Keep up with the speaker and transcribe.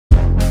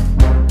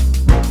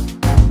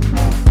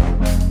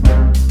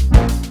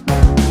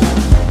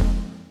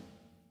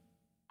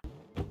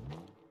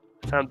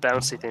Found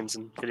bouncy themes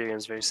in video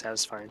games very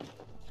satisfying.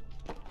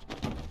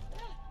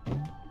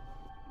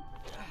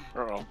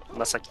 Uh-oh.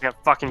 Unless I can't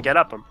fucking get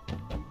up them.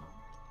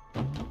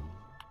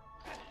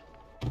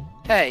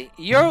 Hey,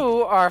 you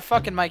are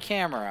fucking my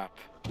camera up.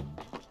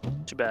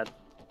 Too bad.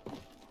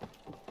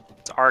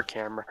 It's our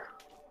camera.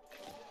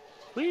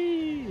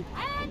 Whee!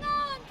 Hang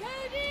on,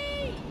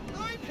 Cody!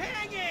 I'm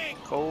hanging!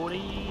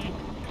 Cody.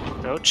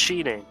 No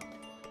cheating.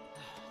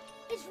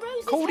 It's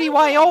Rose's Cody,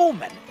 helmet.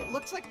 Wyoming. It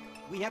looks like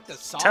we have to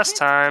solve Test it.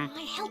 time.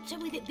 I helped her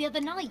with it the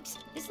other night.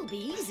 This'll be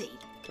easy.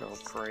 Oh,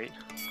 great.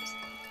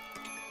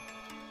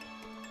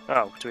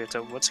 Oh, do we have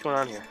to... What's going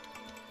on here?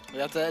 We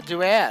have to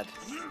do ad.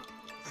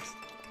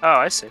 Oh,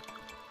 I see.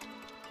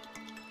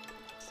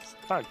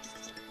 Fine.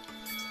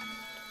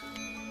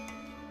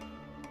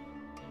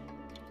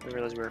 I didn't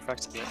realize we were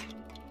affected yet.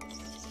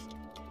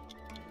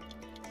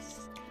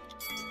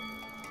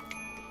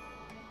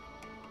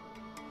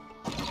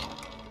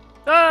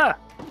 Ah!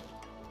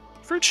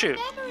 Fruit shoot!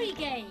 Memory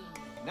game.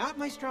 Not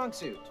my strong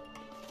suit.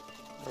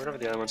 Or whatever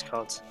the other one's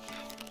called.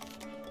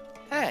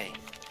 Hey.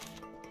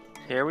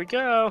 Here we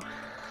go.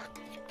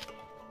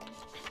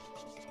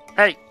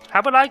 Hey,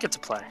 how about I get to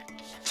play?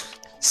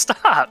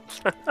 Stop!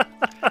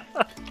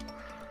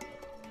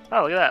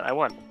 Oh, look at that, I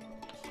won.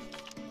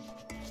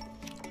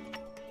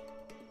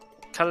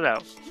 Cut it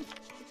out.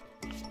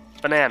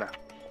 Banana.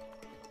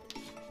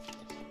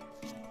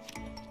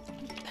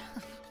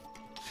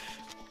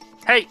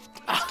 Hey,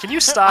 can you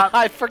stop?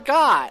 I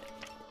forgot.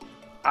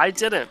 I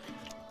didn't.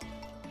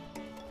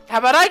 How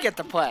about I get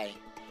to play?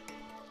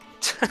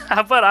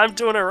 How about I'm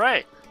doing it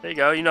right? There you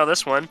go, you know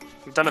this one.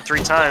 We've done it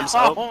 3 times.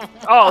 Oh,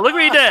 oh look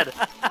what you did!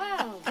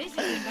 Well, this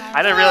is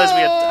I didn't realize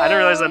I didn't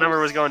realize that number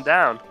was going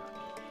down.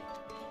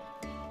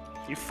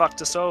 You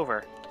fucked us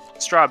over.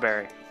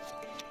 Strawberry.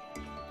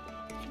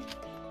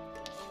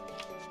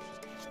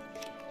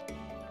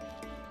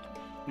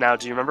 Now,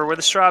 do you remember where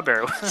the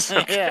strawberry was?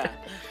 Okay. Yeah.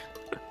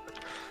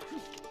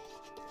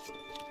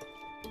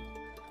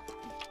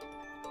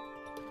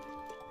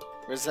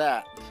 Where's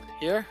that?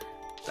 Here?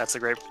 That's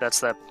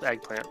the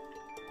eggplant.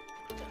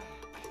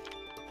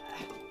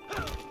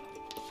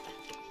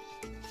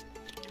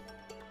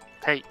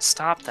 Hey,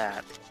 stop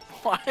that.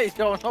 I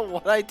don't know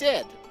what I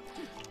did.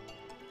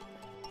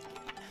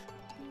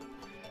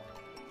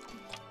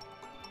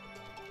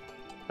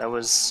 That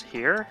was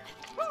here?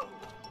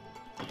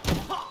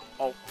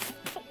 Oh.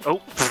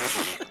 Oh.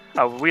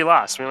 Oh, we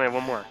lost. We only have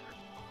one more.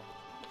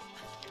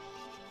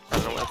 I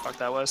don't know what the fuck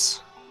that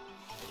was.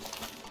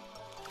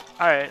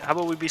 Alright, how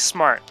about we be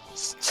smart?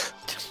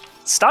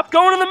 Stop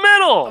going in the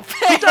middle!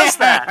 Who does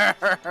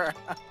that?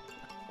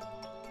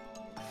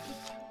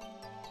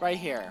 Right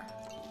here.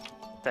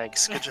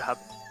 Thanks, good job.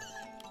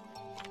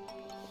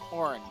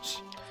 Orange.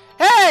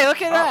 Hey,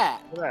 look at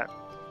that! Look at that.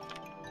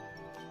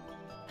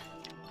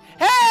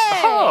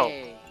 Hey! Oh.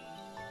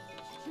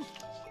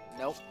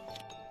 Nope.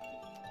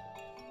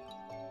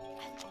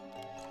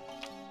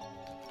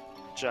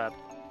 Good job.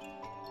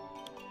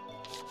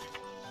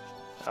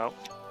 Oh,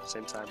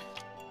 same time.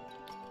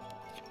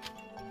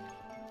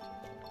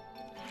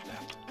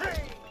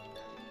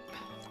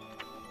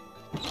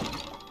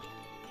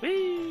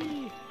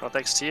 Whee! Oh,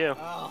 thanks to you.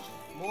 Oh,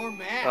 more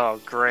math.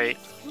 Oh, great.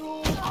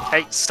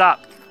 Hey,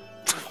 stop!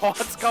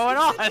 What's going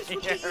on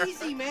here?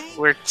 Easy, man.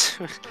 We're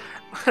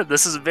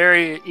this is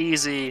very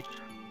easy.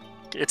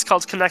 It's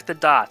called connect the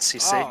dots. You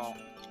see, Oh.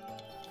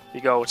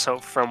 you go so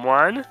from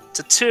 1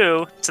 to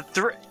 2 to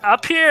 3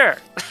 up here.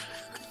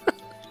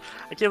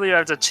 I can't believe I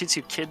have to teach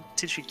you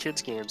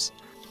kids games.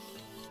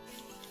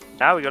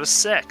 Now we go to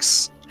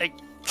 6. Hey,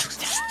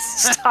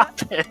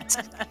 stop it!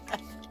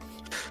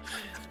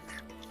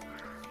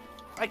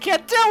 I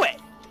can't do it!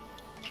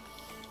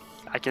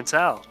 I can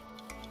tell.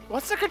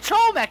 What's the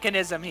control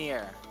mechanism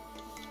here?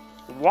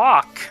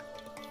 Walk.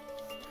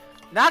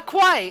 Not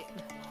quite.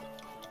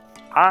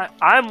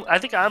 I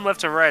think I'm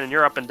left and right, and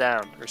you're up and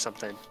down or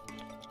something.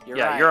 You're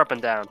Yeah, right. you're up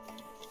and down.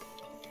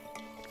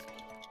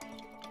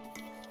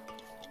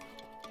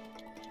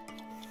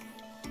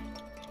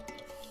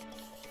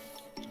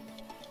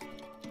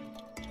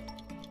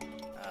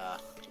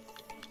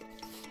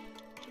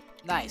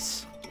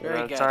 Nice. We're Very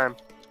out of good. time.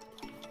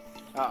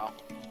 Uh-oh.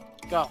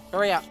 Go.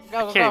 Hurry up.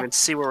 Go, go, Can't go. even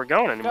see where we're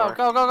going anymore.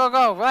 Go, go, go,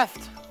 go, go.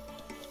 Left.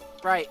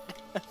 Right.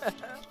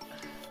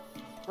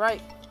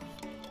 Right.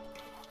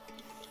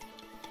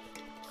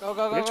 Go,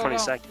 go, We go, have go, 20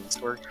 go.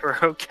 seconds. We're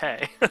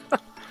okay.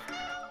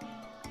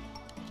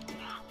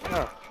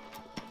 Oh.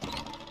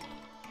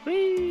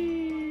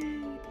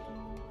 Whee!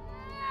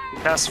 We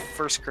passed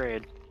first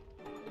grade.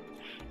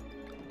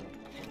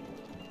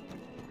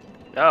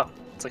 Oh,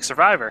 it's like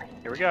Survivor.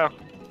 Here we go.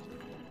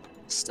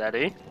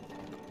 Steady.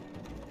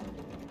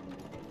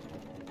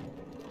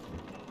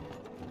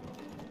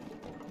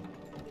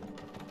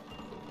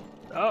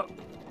 Oh,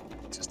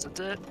 just a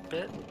bit.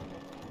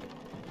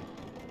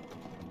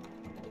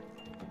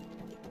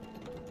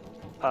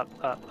 Up,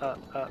 up,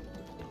 up, up.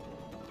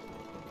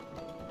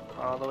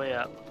 All the way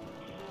up.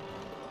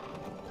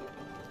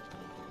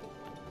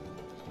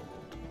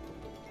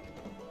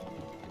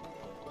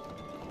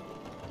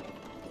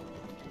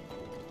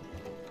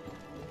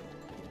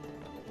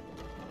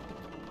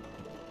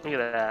 Look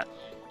at that.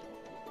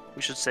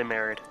 We should stay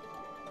married.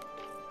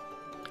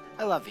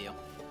 I love you.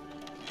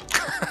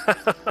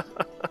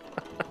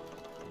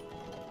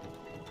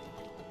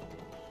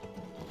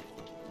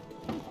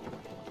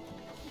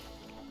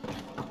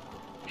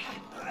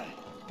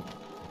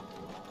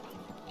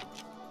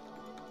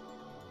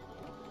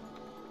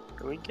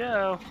 Here we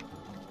go.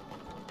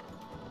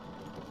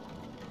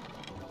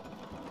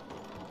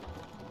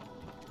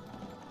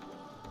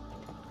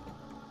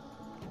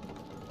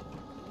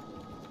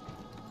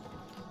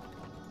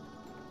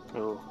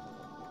 Ooh.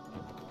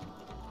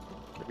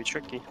 Could be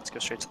tricky. Let's go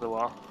straight to the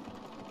wall.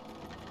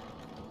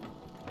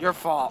 Your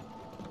fault.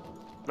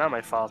 Not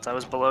my fault. I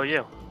was below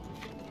you.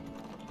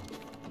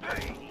 How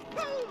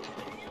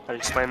do you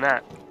explain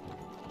that?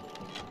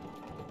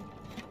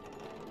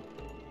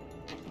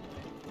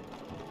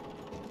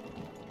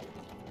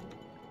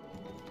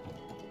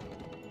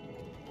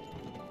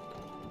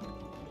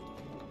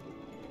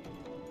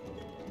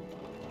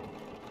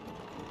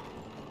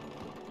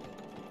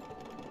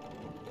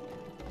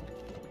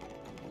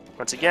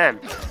 Once again,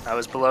 I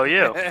was below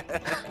you. You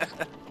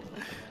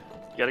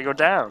gotta go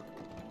down.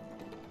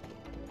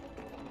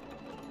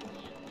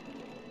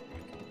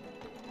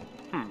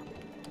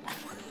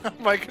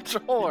 My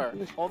controller.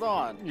 Hold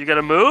on. You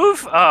gotta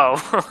move?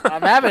 Oh.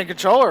 I'm having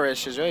controller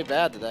issues really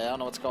bad today. I don't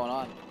know what's going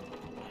on.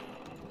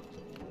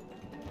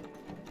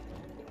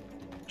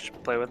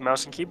 Should play with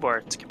mouse and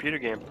keyboard. It's a computer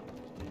game.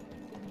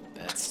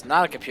 It's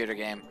not a computer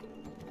game.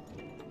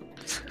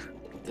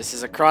 This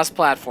is a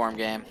cross-platform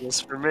game. Yes,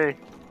 for me.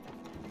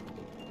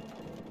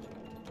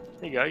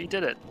 There you go, you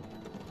did it.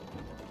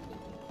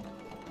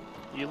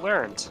 You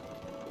learned.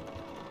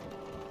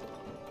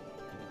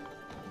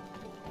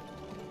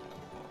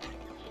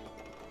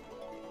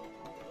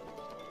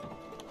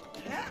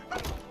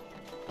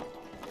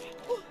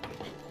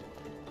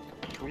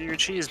 Come get your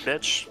cheese,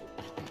 bitch.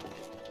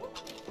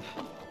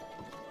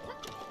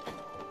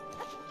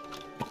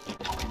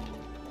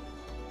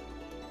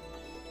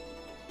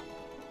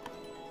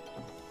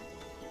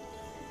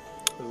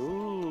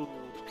 Ooh.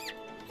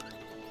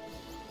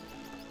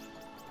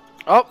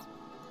 Oh!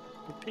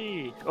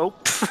 Yippee. Oh.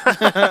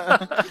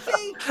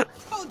 See?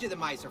 Told you the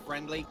mice are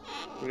friendly.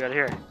 We got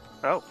here.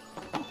 Oh.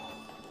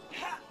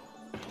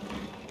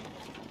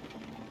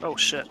 Oh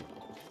shit.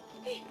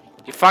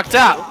 You fucked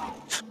up!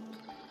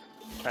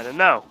 I didn't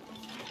know.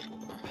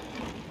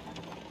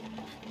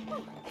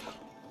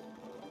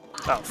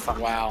 Oh fuck.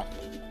 Wow.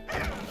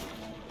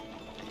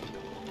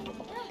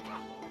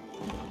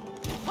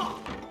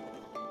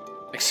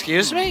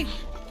 Excuse me?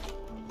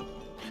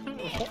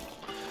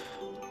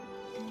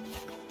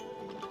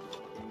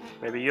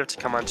 Maybe you have to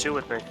come on too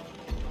with me.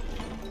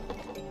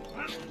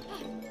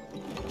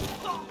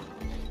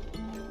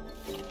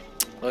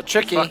 A little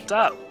tricky. Fucked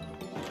up.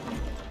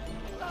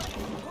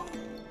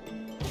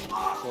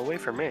 Well,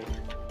 wait for me.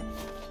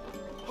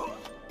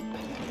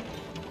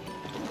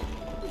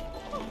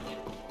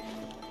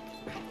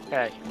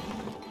 Hey.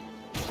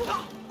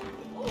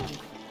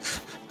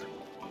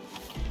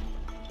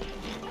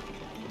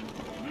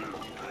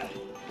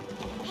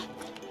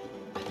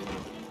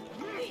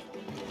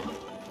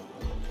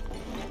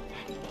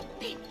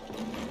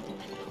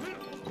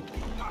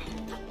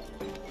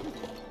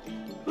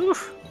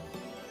 Oof.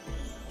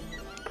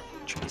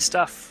 Tricky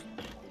stuff.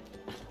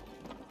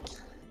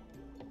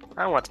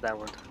 I want that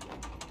one.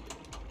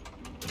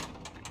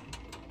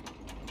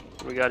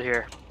 What we got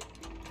here?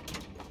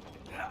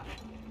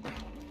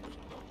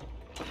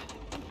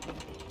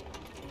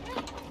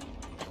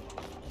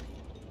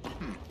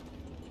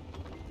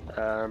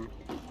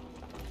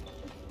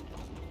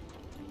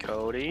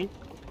 Cody.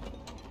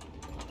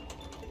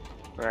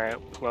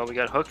 Alright, well, we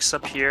got hooks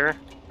up here.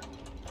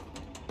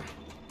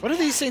 What do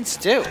these things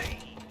do?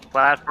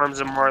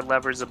 Platforms and more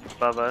levers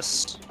above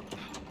us.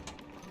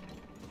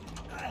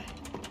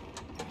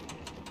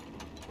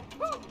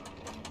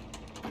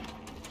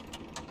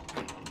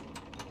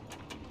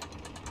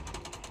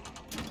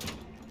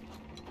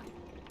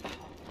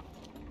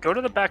 Go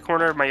to the back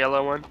corner of my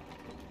yellow one.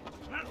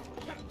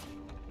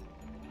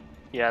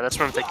 Yeah, that's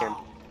what I'm thinking.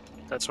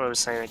 That's what I was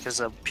saying, because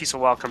a piece of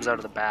wall comes out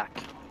of the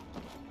back.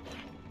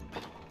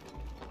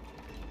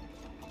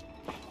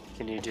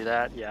 Can you do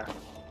that? Yeah.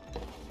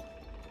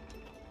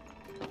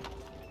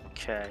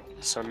 Okay,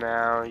 so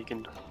now you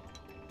can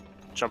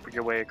jump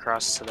your way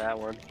across to that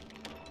one.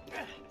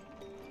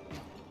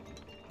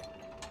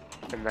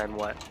 And then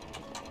what?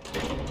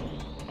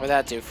 What did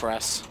that do for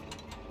us?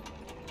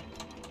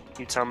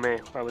 You tell me.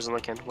 I wasn't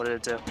looking. What did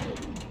it do?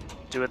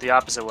 Do it the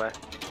opposite way.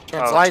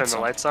 Turns Oh, lights turn the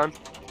on. lights on?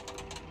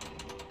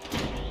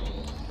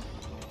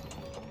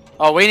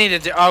 Oh, we need to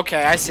do...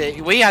 Okay, I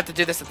see. We have to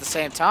do this at the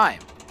same time.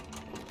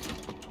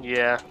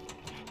 Yeah.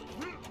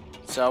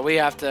 So we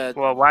have to...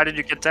 Well, why did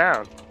you get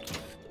down?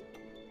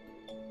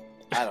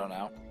 I don't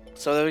know.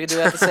 So that we can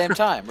do it at the same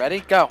time. Ready?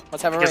 Go.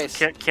 Let's have a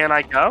Because race. can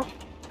I go?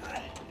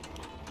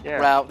 Yeah.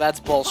 Well, that's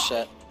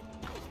bullshit.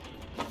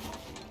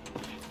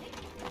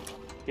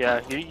 Yeah,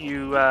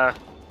 you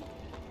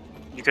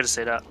could have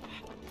stayed up.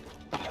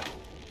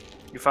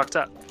 You fucked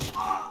up.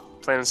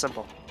 Plain and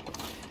simple.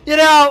 You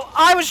know,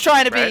 I was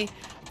trying to Right? be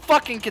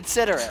fucking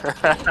considerate.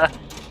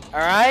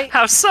 Alright?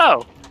 How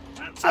so?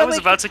 So I was we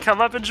about to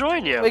come up and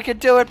join you. We could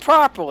do it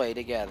properly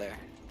together.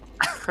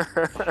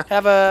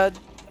 Have a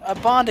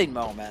bonding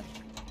moment.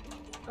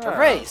 A Oh,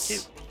 race.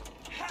 cute.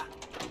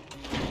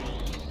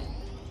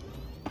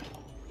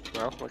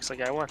 Well, looks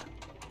like I won.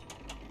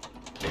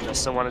 Maybe I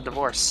still want a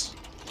divorce.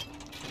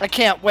 I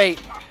can't wait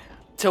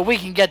till we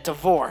can get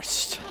divorced.